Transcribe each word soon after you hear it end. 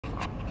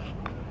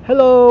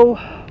Hello,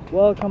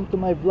 welcome to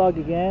my vlog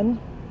again.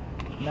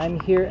 And I'm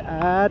here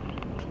at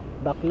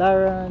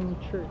Baclaran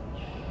Church.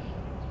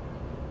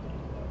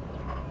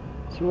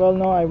 As you all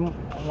know, I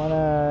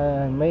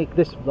wanna make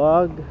this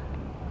vlog.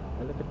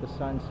 I look at the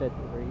sunset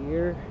over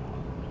here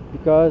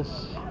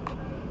because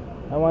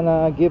I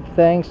wanna give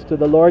thanks to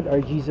the Lord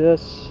our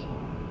Jesus,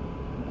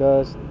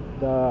 because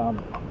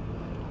the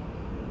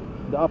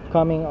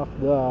upcoming of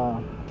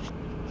the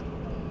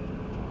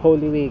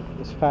Holy Week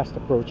is fast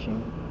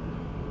approaching.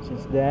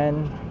 Since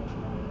then,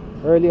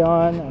 early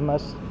on, I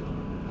must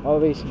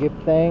always give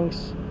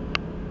thanks,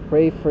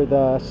 pray for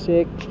the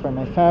sick, for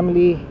my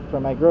family, for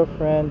my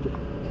girlfriend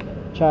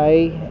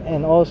Chai,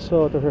 and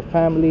also to her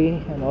family,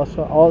 and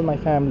also all my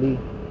family.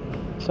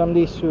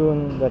 Someday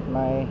soon that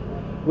my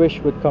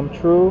wish would come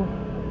true,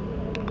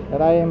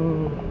 that I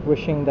am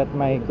wishing that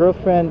my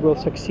girlfriend will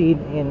succeed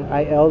in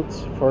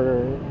IELTS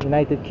for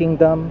United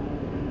Kingdom,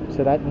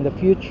 so that in the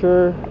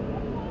future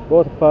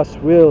both of us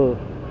will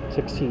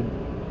succeed,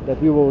 that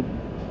we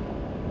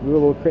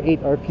will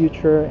create our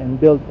future and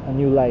build a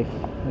new life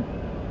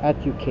at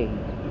UK,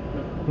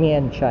 me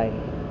and Chai,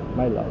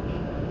 my love.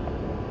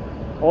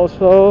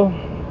 Also,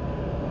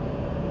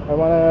 I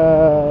want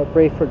to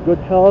pray for good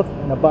health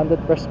and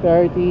abundant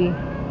prosperity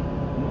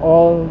and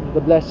all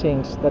the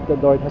blessings that the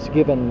Lord has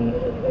given me.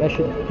 I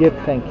should give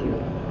thank you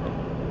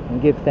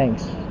and give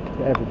thanks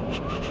to everyone.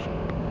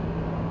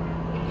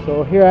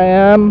 So here I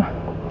am,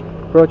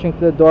 approaching to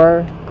the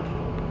door.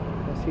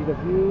 You see the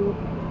view.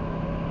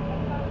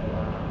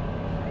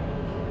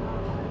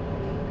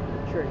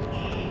 Church.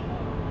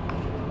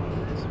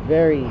 It's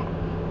very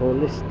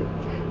holistic.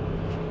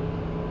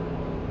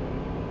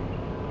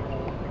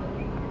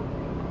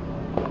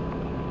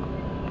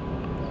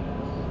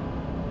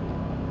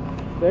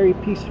 Very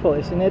peaceful,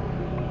 isn't it?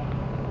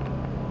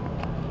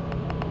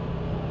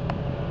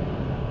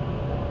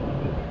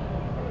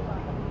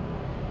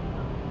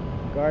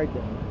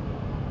 Garden.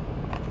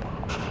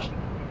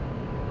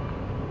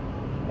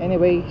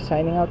 Anyway,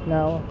 signing out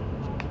now.